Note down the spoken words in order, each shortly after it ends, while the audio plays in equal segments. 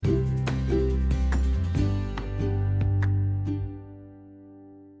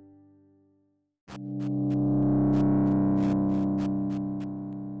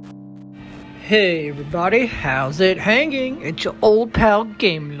Hey everybody, how's it hanging? It's your old pal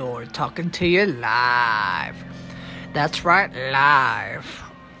Game Lord talking to you live. That's right, live.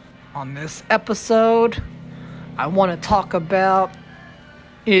 On this episode, I want to talk about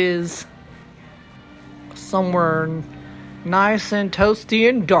is somewhere nice and toasty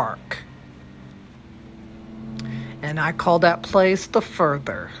and dark. And I call that place The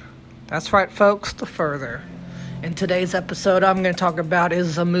Further. That's right, folks, The Further. In today's episode, I'm going to talk about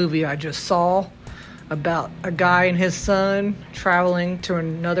is a movie I just saw about a guy and his son traveling to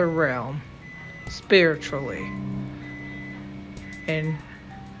another realm, spiritually. And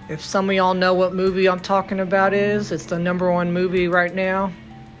if some of y'all know what movie I'm talking about it's the number one movie right now.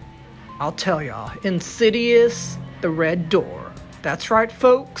 I'll tell y'all, Insidious, The Red Door. That's right,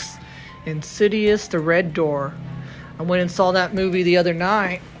 folks, Insidious, The Red Door. I went and saw that movie the other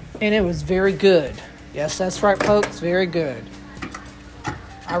night, and it was very good. Yes, that's right, folks. Very good.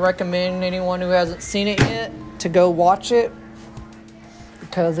 I recommend anyone who hasn't seen it yet to go watch it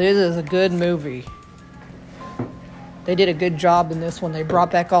because it is a good movie. They did a good job in this one. They brought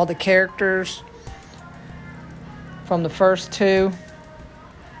back all the characters from the first two.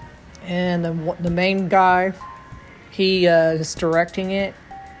 And the main guy, he is directing it.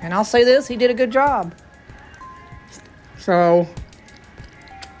 And I'll say this, he did a good job. So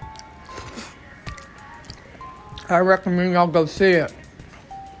I recommend y'all go see it.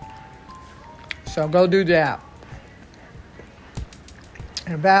 So go do that.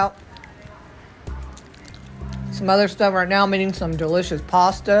 And about some other stuff right now, I'm eating some delicious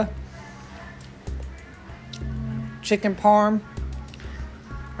pasta. Chicken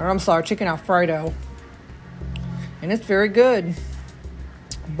Alfredo. And it's very good.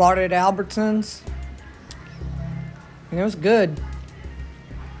 Bought it at Albertsons. And it was good.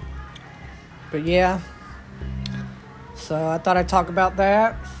 But yeah. So I thought I'd talk about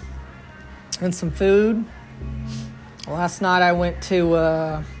that and some food. Last night I went to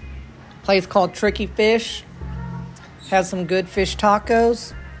a place called Tricky Fish. Had some good fish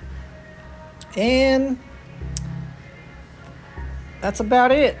tacos. And that's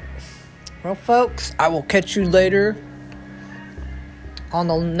about it. Well, folks, I will catch you later on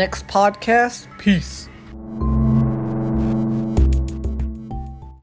the next podcast. Peace.